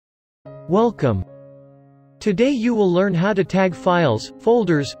Welcome. Today you will learn how to tag files,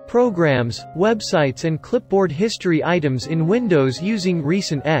 folders, programs, websites and clipboard history items in Windows using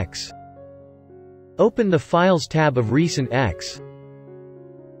RecentX. Open the Files tab of RecentX.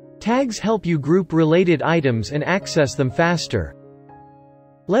 Tags help you group related items and access them faster.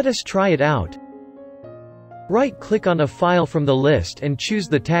 Let us try it out. Right-click on a file from the list and choose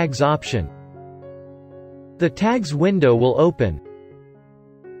the Tags option. The Tags window will open.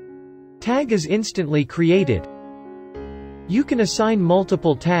 Tag is instantly created. You can assign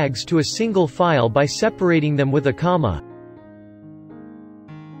multiple tags to a single file by separating them with a comma.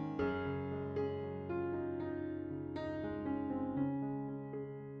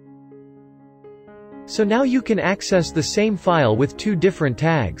 So now you can access the same file with two different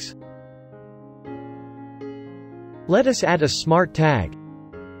tags. Let us add a smart tag.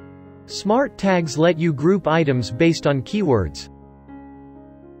 Smart tags let you group items based on keywords.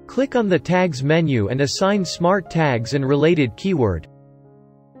 Click on the Tags menu and assign smart tags and related keyword.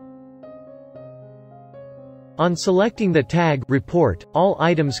 On selecting the tag report, all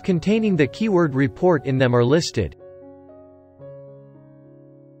items containing the keyword report in them are listed.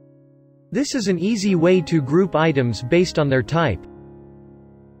 This is an easy way to group items based on their type.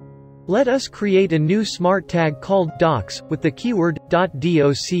 Let us create a new smart tag called Docs, with the keyword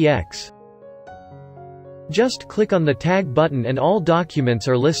 .docx. Just click on the Tag button and all documents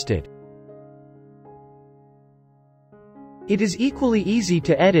are listed. It is equally easy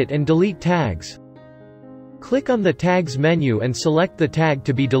to edit and delete tags. Click on the Tags menu and select the tag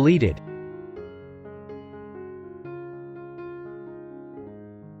to be deleted.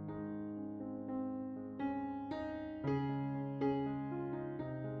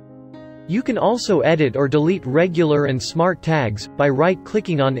 You can also edit or delete regular and smart tags by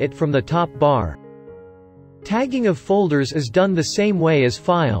right-clicking on it from the top bar. Tagging of folders is done the same way as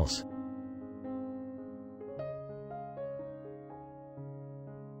files.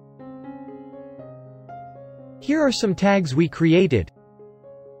 Here are some tags we created.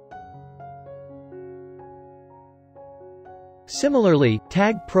 Similarly,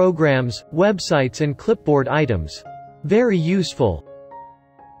 tag programs, websites and clipboard items. Very useful.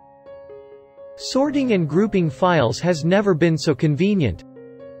 Sorting and grouping files has never been so convenient.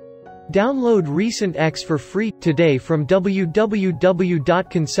 Download RecentX for free today from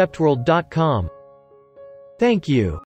www.conceptworld.com. Thank you.